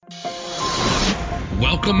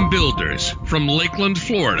Welcome builders from Lakeland,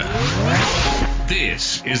 Florida.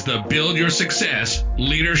 This is the Build Your Success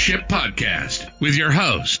Leadership Podcast with your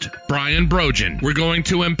host, Brian Brogan. We're going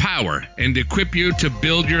to empower and equip you to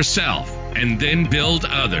build yourself and then build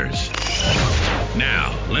others.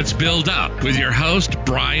 Now, let's build up with your host,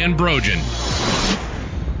 Brian Brogan.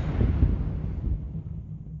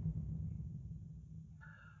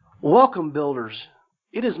 Welcome, builders.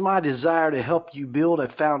 It is my desire to help you build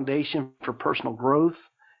a foundation for personal growth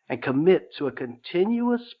and commit to a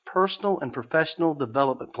continuous personal and professional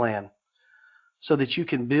development plan so that you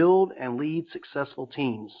can build and lead successful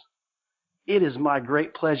teams. It is my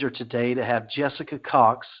great pleasure today to have Jessica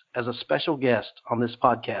Cox as a special guest on this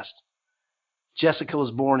podcast. Jessica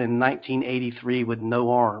was born in 1983 with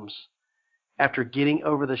no arms. After getting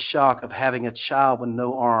over the shock of having a child with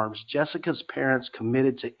no arms, Jessica's parents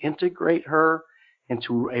committed to integrate her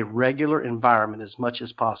into a regular environment as much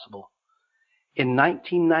as possible. In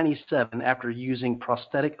 1997, after using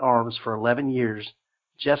prosthetic arms for 11 years,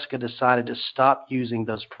 Jessica decided to stop using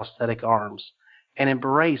those prosthetic arms and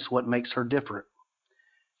embrace what makes her different.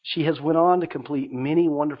 She has went on to complete many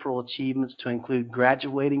wonderful achievements, to include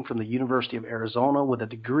graduating from the University of Arizona with a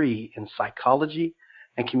degree in psychology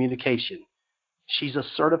and communication. She's a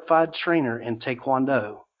certified trainer in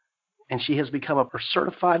Taekwondo, and she has become a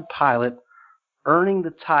certified pilot, earning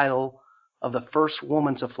the title of the first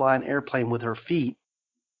woman to fly an airplane with her feet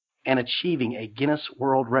and achieving a Guinness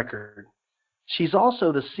World Record. She's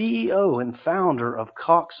also the CEO and founder of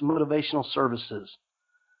Cox Motivational Services.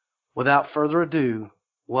 Without further ado,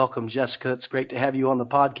 welcome, Jessica. It's great to have you on the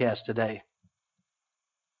podcast today.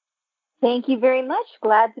 Thank you very much.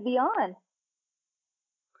 Glad to be on.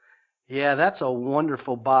 Yeah, that's a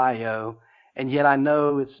wonderful bio. And yet I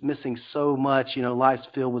know it's missing so much. You know, life's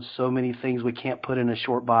filled with so many things we can't put in a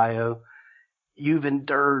short bio. You've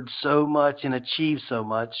endured so much and achieved so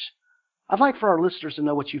much. I'd like for our listeners to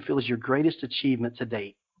know what you feel is your greatest achievement to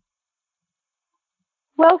date.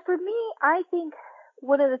 Well, for me, I think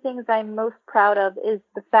one of the things I'm most proud of is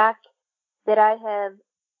the fact that I have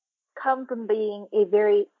come from being a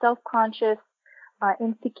very self-conscious,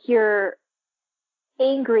 insecure,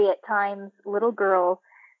 angry at times little girl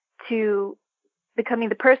to becoming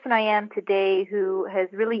the person I am today, who has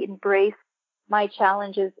really embraced my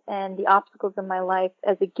challenges and the obstacles in my life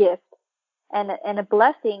as a gift and a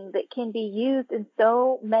blessing that can be used in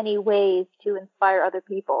so many ways to inspire other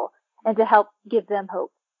people and to help give them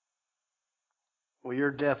hope. Well,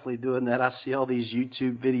 you're definitely doing that. I see all these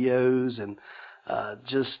YouTube videos and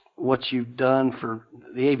just what you've done for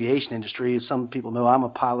the aviation industry. Some people know I'm a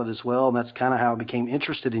pilot as well, and that's kind of how I became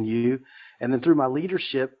interested in you. And then through my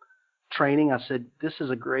leadership training, I said, this is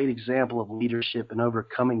a great example of leadership and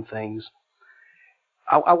overcoming things.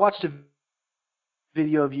 I watched a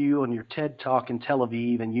video of you on your TED Talk in Tel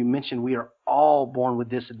Aviv, and you mentioned we are all born with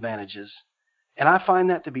disadvantages. And I find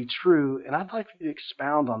that to be true, and I'd like you to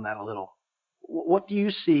expound on that a little. What do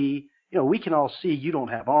you see? You know, we can all see you don't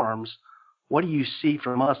have arms. What do you see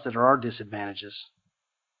from us that are our disadvantages?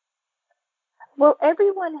 Well,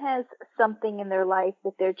 everyone has something in their life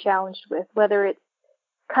that they're challenged with, whether it's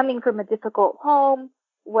coming from a difficult home,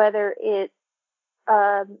 whether it's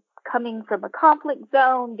coming from a conflict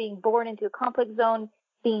zone, being born into a conflict zone,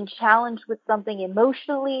 being challenged with something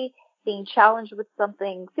emotionally, being challenged with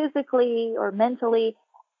something physically or mentally.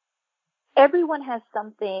 Everyone has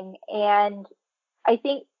something, and I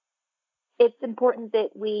think it's important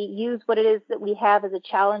that we use what it is that we have as a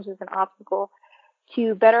challenge, as an obstacle,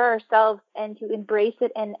 to better ourselves and to embrace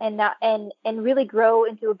it and really grow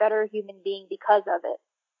into a better human being because of it.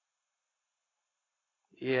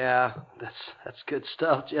 Yeah, that's good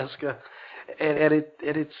stuff, Jessica. And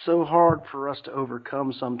it's so hard for us to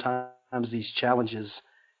overcome sometimes these challenges.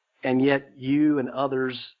 And yet you and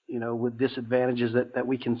others, you know, with disadvantages that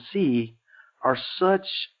we can see are such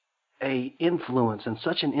a influence and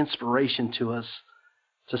such an inspiration to us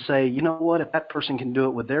to say, you know what, if that person can do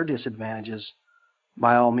it with their disadvantages,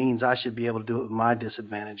 by all means, I should be able to do it with my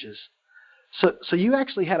disadvantages. So you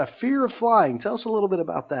actually had a fear of flying. Tell us a little bit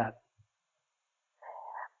about that.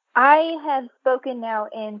 I have spoken now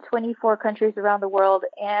in 24 countries around the world,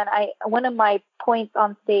 and one of my points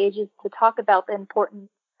on stage is to talk about the importance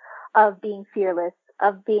of being fearless,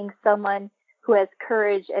 of being someone who has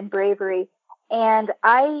courage and bravery. And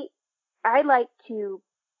I like to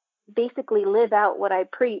basically live out what I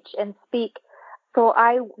preach and speak. So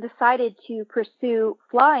I decided to pursue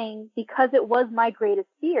flying because it was my greatest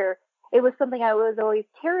fear. It was something I was always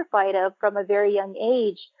terrified of from a very young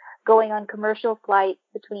age, going on commercial flights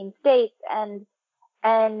between states, and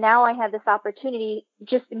now I have this opportunity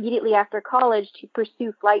just immediately after college to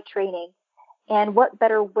pursue flight training. And what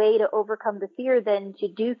better way to overcome the fear than to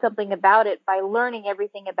do something about it by learning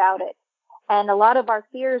everything about it? And a lot of our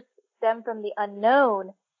fears stem from the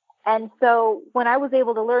unknown. And so when I was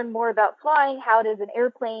able to learn more about flying, how does an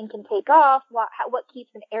airplane can take off, what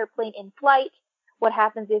keeps an airplane in flight, what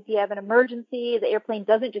happens if you have an emergency, the airplane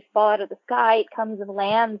doesn't just fall out of the sky, it comes and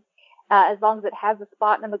lands as long as it has a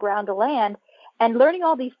spot on the ground to land. And learning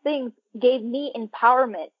all these things gave me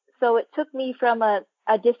empowerment. So it took me from a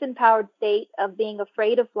disempowered state of being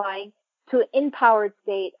afraid of flying to an empowered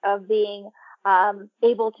state of being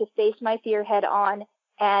able to face my fear head on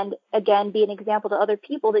and, again, be an example to other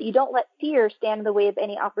people that you don't let fear stand in the way of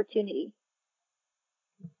any opportunity.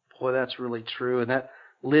 Boy, that's really true. And that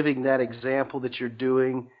living that example that you're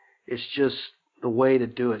doing is just the way to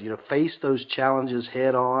do it. Face those challenges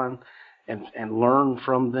head on and learn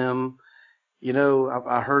from them.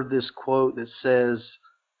 I heard this quote that says,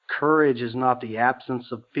 courage is not the absence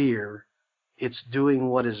of fear. It's doing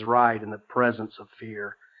what is right in the presence of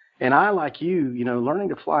fear. And I, like you, learning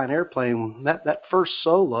to fly an airplane, that first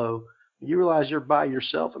solo, you realize you're by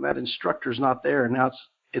yourself and that instructor's not there. And now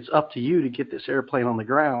it's up to you to get this airplane on the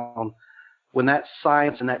ground. When that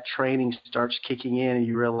science and that training starts kicking in and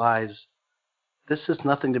you realize this is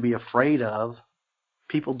nothing to be afraid of.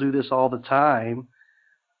 People do this all the time.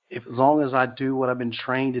 As long as I do what I've been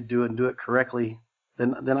trained to do and do it correctly,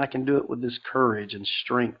 then I can do it with this courage and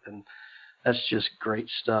strength, and that's just great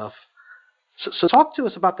stuff. So talk to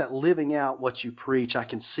us about that living out what you preach. I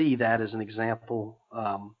can see that as an example.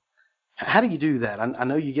 How do you do that? I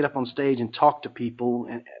know you get up on stage and talk to people,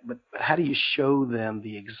 but how do you show them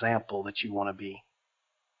the example that you want to be?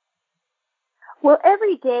 Well,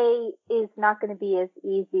 every day is not going to be as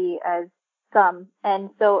easy as some, and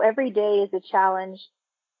so every day is a challenge.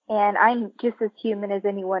 And I'm just as human as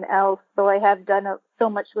anyone else, so I have done so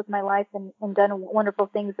much with my life and done wonderful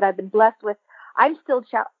things that I've been blessed with. I'm still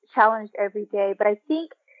challenged every day, but I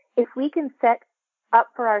think if we can set up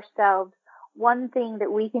for ourselves one thing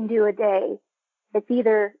that we can do a day, it's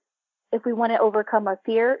either if we want to overcome a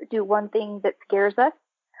fear, do one thing that scares us,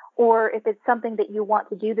 or if it's something that you want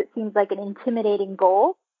to do that seems like an intimidating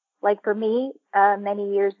goal. Like for me,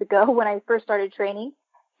 many years ago when I first started training,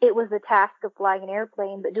 it was the task of flying an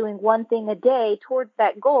airplane, but doing one thing a day towards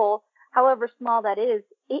that goal, however small that is,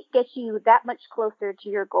 it gets you that much closer to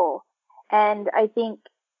your goal. And I think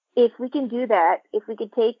if we can do that, if we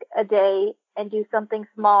could take a day and do something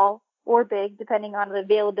small or big, depending on the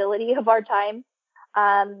availability of our time,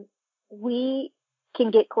 we can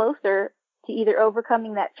get closer to either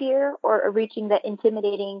overcoming that fear or reaching that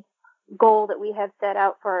intimidating goal that we have set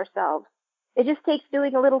out for ourselves. It just takes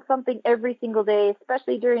doing a little something every single day,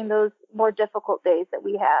 especially during those more difficult days that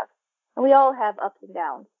we have. And we all have ups and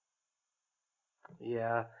downs.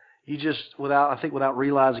 Yeah. Without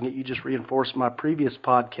realizing it, you just reinforced my previous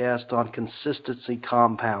podcast on consistency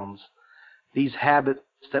compounds. These habits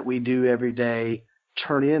that we do every day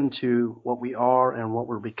turn into what we are and what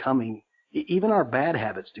we're becoming. Even our bad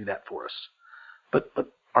habits do that for us. But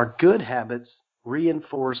our good habits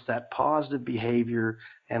reinforce that positive behavior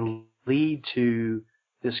and lead to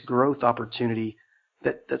this growth opportunity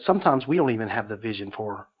that sometimes we don't even have the vision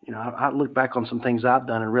for. I look back on some things I've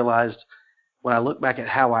done and realized when I look back at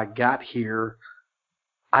how I got here,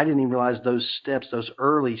 I didn't even realize those steps, those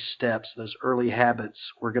early habits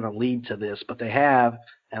were going to lead to this, but they have,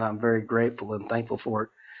 and I'm very grateful and thankful for it.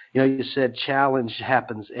 You said challenge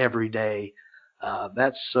happens every day.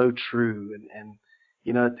 That's so true. And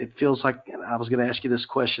it feels like I was going to ask you this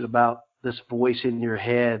question about this voice in your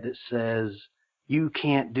head that says, you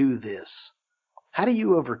can't do this. How do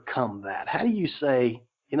you overcome that? How do you say,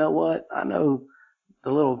 you know what, I know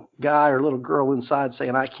the little guy or little girl inside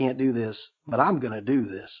saying I can't do this, but I'm going to do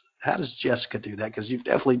this. How does Jessica do that? Because you've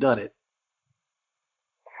definitely done it.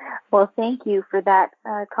 Well, thank you for that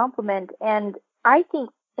compliment. And I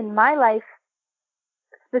think in my life,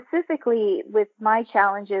 specifically with my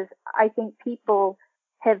challenges, I think people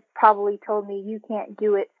have probably told me you can't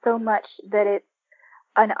do it so much that it's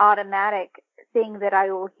an automatic thing that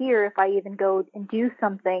I will hear if I even go and do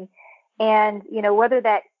something. And, whether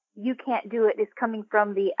that you can't do it is coming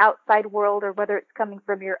from the outside world or whether it's coming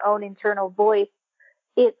from your own internal voice,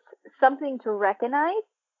 it's something to recognize.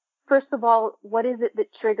 First of all, what is it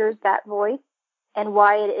that triggers that voice and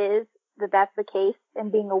why it is that that's the case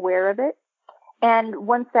and being aware of it. And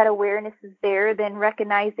once that awareness is there, then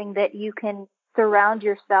recognizing that you can surround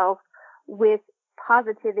yourself with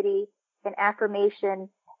positivity and affirmation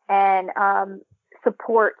and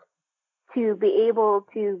support to be able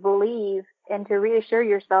to believe and to reassure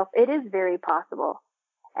yourself it is very possible.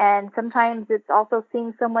 And sometimes it's also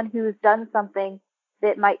seeing someone who's done something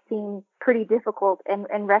that might seem pretty difficult,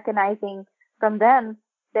 and recognizing from them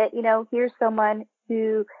that, here's someone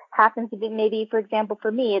who happens to be, maybe, for example,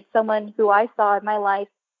 for me, it's someone who I saw in my life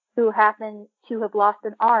who happened to have lost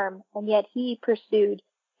an arm, and yet he pursued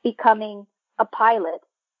becoming a pilot.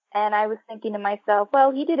 And I was thinking to myself,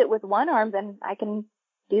 well, he did it with one arm, then I can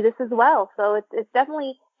do this as well. So it's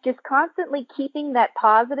definitely just constantly keeping that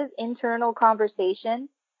positive internal conversation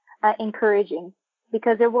encouraging,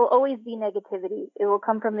 because there will always be negativity. It will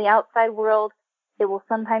come from the outside world. It will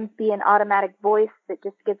sometimes be an automatic voice that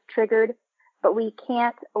just gets triggered, but we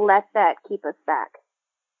can't let that keep us back,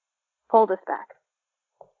 hold us back.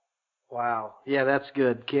 Wow. Yeah, that's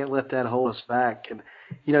good. Can't let that hold us back. And,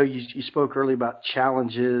 you spoke earlier about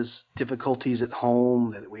challenges, difficulties at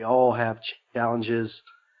home, that we all have challenges.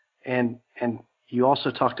 And you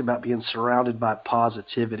also talked about being surrounded by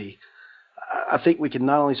positivity. I think we can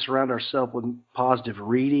not only surround ourselves with positive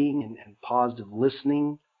reading and positive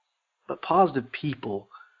listening, but positive people.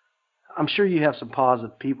 I'm sure you have some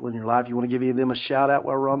positive people in your life. You want to give any of them a shout out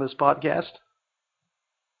while we're on this podcast?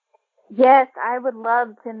 Yes, I would love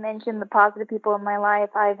to mention the positive people in my life.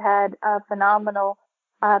 I've had phenomenal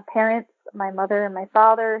parents. My mother and my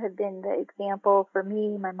father have been the example for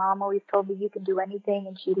me. My mom always told me you can do anything,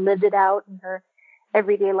 and she lived it out in her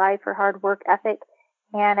everyday life, her hard work ethic.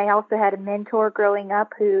 And I also had a mentor growing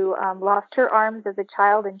up who lost her arms as a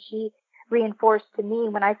child, and she reinforced to me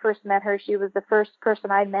when I first met her. She was the first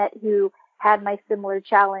person I met who had my similar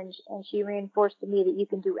challenge, and she reinforced to me that you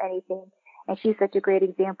can do anything. And she's such a great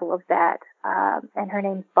example of that. And her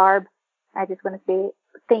name's Barb. I just want to say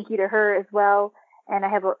thank you to her as well. And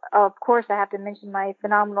of course, I have to mention my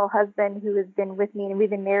phenomenal husband who has been with me, and we've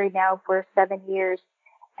been married now for 7 years.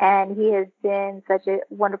 And he has been such a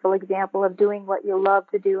wonderful example of doing what you love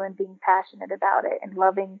to do and being passionate about it and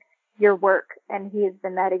loving your work. And he has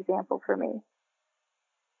been that example for me.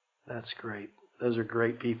 That's great. Those are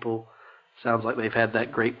great people. Sounds like they've had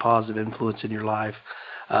that great positive influence in your life.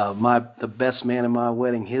 The best man in my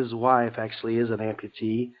wedding, his wife actually is an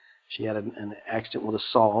amputee. She had an accident with a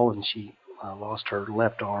saw, and she lost her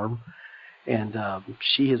left arm. And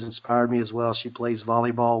she has inspired me as well. She plays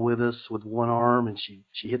volleyball with us with one arm, and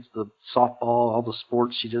she hits the softball, all the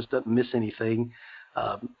sports. She just doesn't miss anything.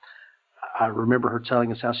 I remember her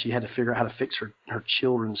telling us how she had to figure out how to fix her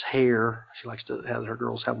children's hair. She likes to have her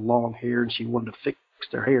girls have long hair, and she wanted to fix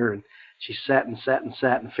their hair. And she sat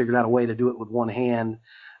and figured out a way to do it with one hand.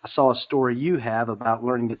 I saw a story you have about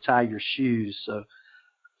learning to tie your shoes. So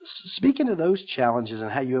speaking of those challenges and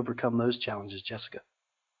how you overcome those challenges, Jessica.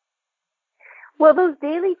 Well, those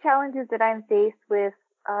daily challenges that I'm faced with,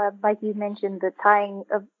 like you mentioned, the tying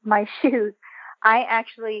of my shoes, I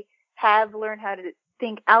actually have learned how to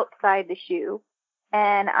think outside the shoe,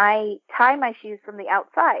 and I tie my shoes from the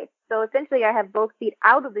outside. So essentially I have both feet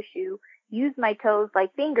out of the shoe, use my toes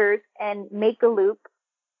like fingers, and make the loop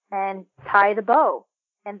and tie the bow.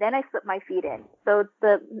 And then I slip my feet in. So it's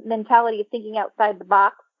the mentality of thinking outside the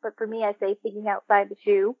box, but for me I say thinking outside the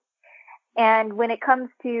shoe. And when it comes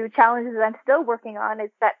to challenges that I'm still working on,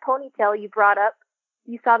 it's that ponytail you brought up.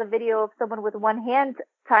 You saw the video of someone with one hand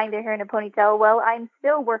tying their hair in a ponytail. Well, I'm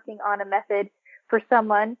still working on a method for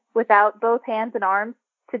someone without both hands and arms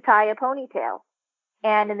to tie a ponytail.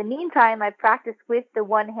 And in the meantime, I've practiced with the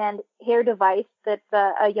one-hand hair device that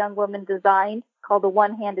a young woman designed called the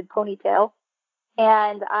one-handed ponytail.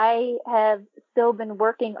 And I have still been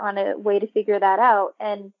working on a way to figure that out.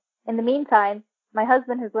 And in the meantime, my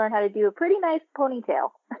husband has learned how to do a pretty nice ponytail.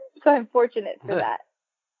 So I'm fortunate for that.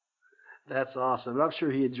 That's awesome. I'm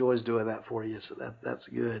sure he enjoys doing that for you, so that's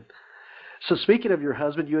good. So speaking of your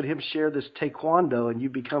husband, you and him share this taekwondo, and you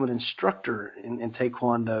become an instructor in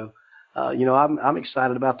taekwondo. I'm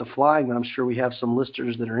excited about the flying, but I'm sure we have some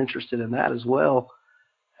listeners that are interested in that as well.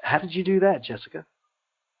 How did you do that, Jessica?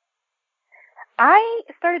 I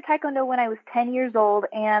started taekwondo when I was 10 years old,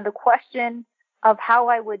 and the question of how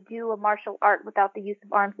I would do a martial art without the use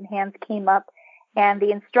of arms and hands came up. And the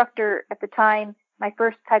instructor at the time, my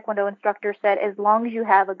first taekwondo instructor, said, as long as you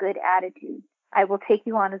have a good attitude, I will take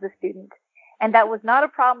you on as a student. And that was not a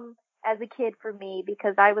problem as a kid for me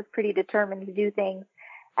because I was pretty determined to do things.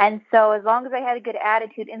 And so as long as I had a good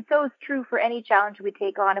attitude, and so is true for any challenge we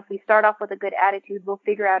take on, if we start off with a good attitude, we'll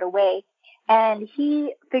figure out a way. And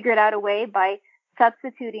he figured out a way by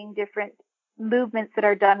substituting different movements that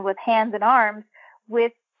are done with hands and arms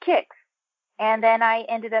with kicks. And then I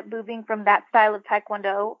ended up moving from that style of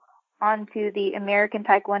taekwondo onto the American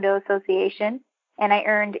Taekwondo Association, and I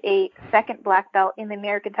earned a second black belt in the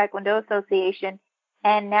American Taekwondo Association,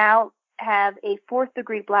 and now have a 4th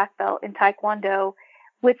degree black belt in taekwondo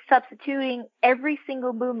with substituting every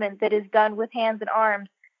single movement that is done with hands and arms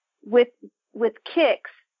with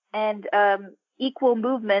kicks and equal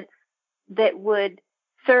movements that would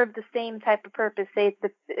serve the same type of purpose. Say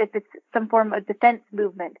if it's some form of defense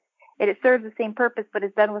movement, it serves the same purpose, but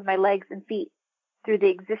it's done with my legs and feet through the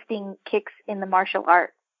existing kicks in the martial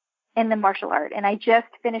art. And I just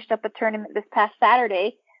finished up a tournament this past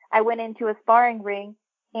Saturday. I went into a sparring ring,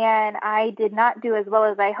 and I did not do as well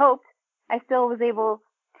as I hoped. I still was able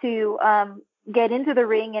to get into the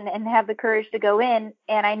ring and have the courage to go in,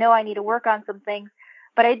 and I know I need to work on some things.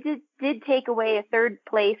 But I did take away a third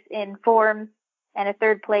place in forms and a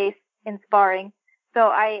third place in sparring. So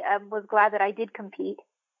I was glad that I did compete.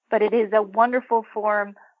 But it is a wonderful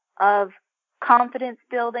form of confidence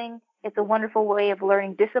building. It's a wonderful way of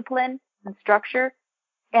learning discipline and structure.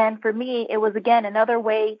 And for me, it was, again, another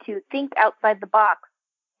way to think outside the box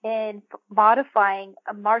in modifying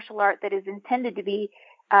a martial art that is intended to be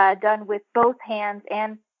done with both hands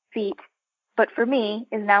and feet, but for me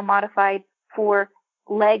is now modified for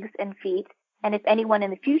legs and feet. And if anyone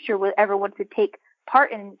in the future would ever want to take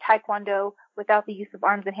part in Taekwondo without the use of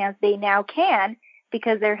arms and hands, they now can,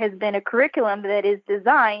 because there has been a curriculum that is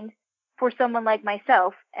designed for someone like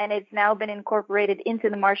myself, and it's now been incorporated into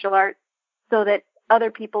the martial arts so that other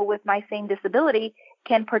people with my same disability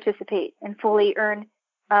can participate and fully earn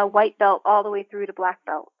a white belt all the way through to black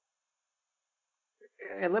belt.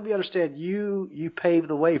 And let me understand, you paved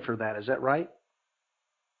the way for that, is that right?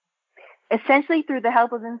 Essentially, through the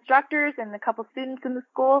help of instructors and a couple students in the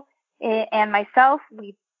school and myself,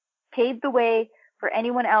 we paved the way for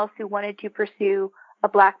anyone else who wanted to pursue a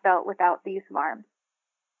black belt without the use of arms.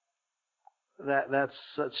 That's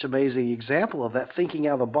such an amazing example of that, thinking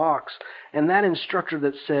out of the box. And that instructor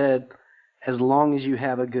that said, as long as you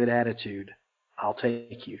have a good attitude, I'll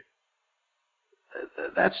take you.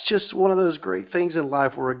 That's just one of those great things in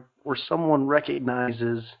life where someone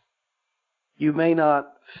recognizes you may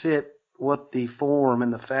not fit what the form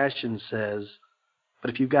and the fashion says,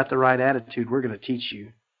 but if you've got the right attitude, we're going to teach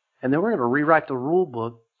you. And then we're going to rewrite the rule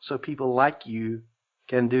book so people like you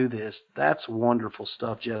can do this. That's wonderful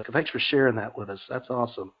stuff, Jessica. Thanks for sharing that with us. That's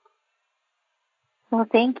awesome. Well,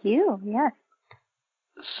 thank you. Yes.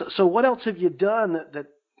 So what else have you done that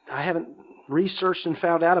I haven't researched and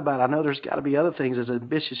found out about? I know there's got to be other things as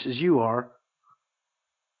ambitious as you are.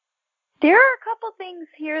 There are a couple things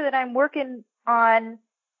here that I'm working on.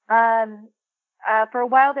 For a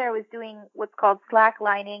while there, I was doing what's called slack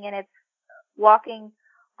lining, and it's walking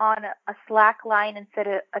on a slack line instead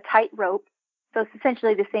of a tight rope. So it's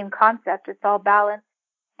essentially the same concept. It's all balance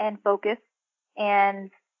and focus. And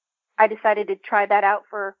I decided to try that out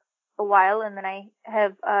for a while, and then I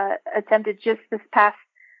have attempted just this past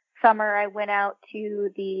summer. I went out to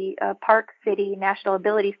the Park City National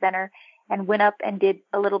Ability Center and went up and did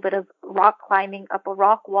a little bit of rock climbing up a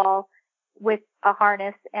rock wall with a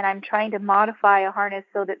harness, and I'm trying to modify a harness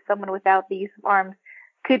so that someone without the use of arms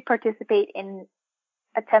could participate in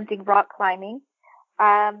attempting rock climbing.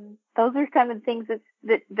 Those are some of the things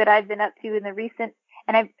that I've been up to in the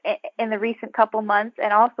recent couple months,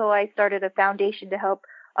 and also I started a foundation to help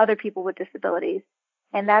other people with disabilities,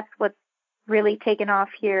 and that's what's really taken off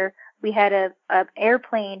here. We had an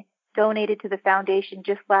airplane donated to the foundation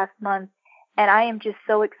just last month, and I am just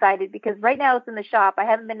so excited because right now it's in the shop. I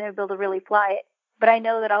haven't been able to really fly it, but I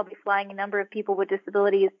know that I'll be flying a number of people with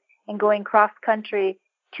disabilities and going cross country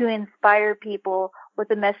to inspire people with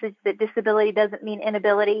the message that disability doesn't mean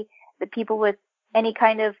inability, that people with any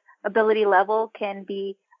kind of ability level can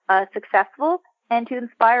be successful, and to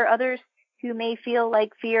inspire others who may feel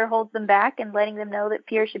like fear holds them back and letting them know that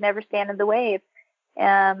fear should never stand in the way.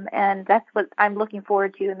 And that's what I'm looking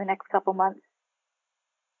forward to in the next couple months.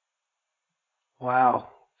 Wow.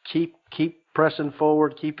 Keep pressing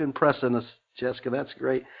forward, keep impressing us, Jessica. That's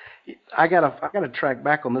great. I gotta track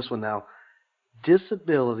back on this one now.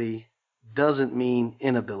 Disability doesn't mean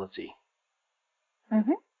inability.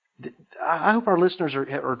 Mm-hmm. I hope our listeners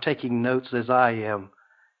are taking notes as I am.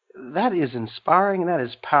 That is inspiring and that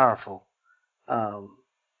is powerful.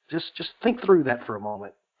 Just think through that for a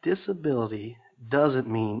moment. Disability doesn't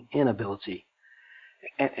mean inability.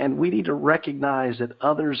 And we need to recognize that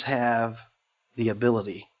others have the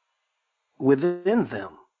ability within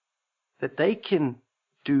them, that they can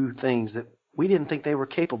do things that we didn't think they were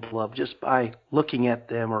capable of just by looking at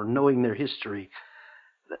them or knowing their history.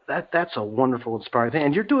 That's a wonderful, inspiring thing.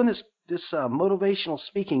 And you're doing this motivational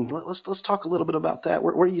speaking. Let's talk a little bit about that.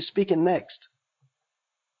 Where are you speaking next?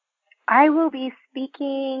 I will be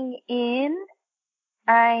speaking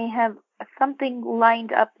I have something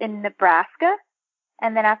lined up in Nebraska,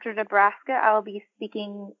 and then after Nebraska, I'll be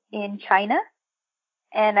speaking in China,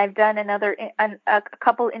 and I've done a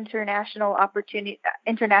couple international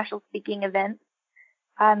speaking events.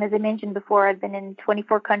 As I mentioned before, I've been in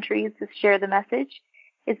 24 countries to share the message.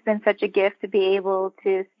 It's been such a gift to be able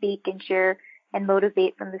to speak and share and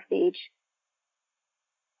motivate from the stage.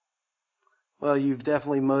 Well, you've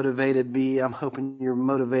definitely motivated me. I'm hoping you're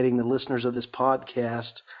motivating the listeners of this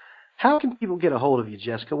podcast. How can people get a hold of you,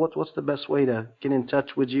 Jessica? What's the best way to get in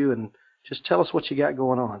touch with you? And just tell us what you got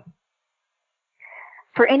going on.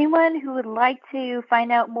 For anyone who would like to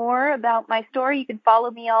find out more about my story, you can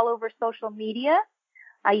follow me all over social media.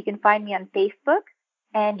 You can find me on Facebook,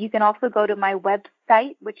 and you can also go to my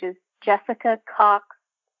website, which is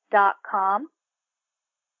jessicacox.com,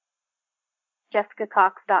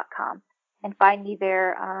 jessicacox.com, and find me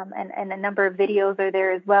there. And a number of videos are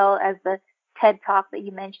there, as well as the TED Talk that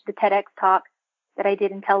you mentioned, the TEDx Talk that I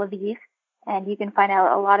did in Tel Aviv. And you can find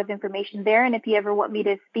out a lot of information there. And if you ever want me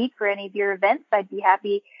to speak for any of your events, I'd be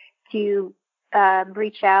happy to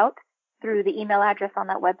reach out through the email address on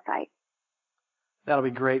that website. That'll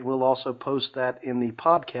be great. We'll also post that in the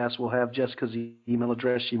podcast. We'll have Jessica's email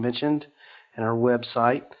address she mentioned and her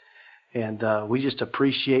website. And we just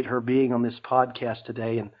appreciate her being on this podcast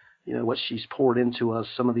today, and what she's poured into us,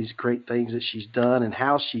 some of these great things that she's done and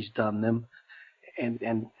how she's done them, and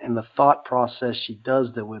the thought process she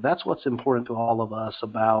does them with. That's what's important to all of us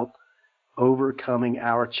about overcoming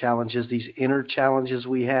our challenges, these inner challenges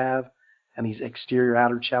we have and these exterior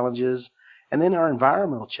outer challenges. And then our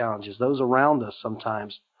environmental challenges, those around us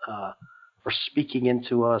sometimes are speaking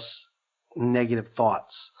into us negative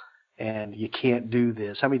thoughts. And you can't do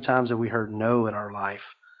this. How many times have we heard no in our life?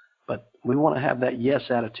 But we want to have that yes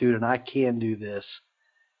attitude, and I can do this.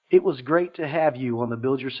 It was great to have you on the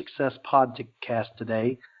Build Your Success podcast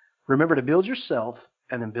today. Remember to build yourself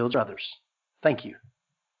and then build others. Thank you.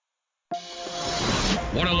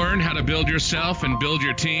 Want to learn how to build yourself and build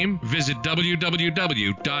your team? Visit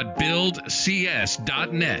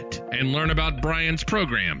www.buildcs.net and learn about Brian's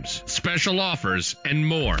programs, special offers, and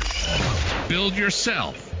more. Build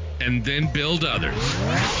yourself and then build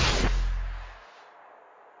others.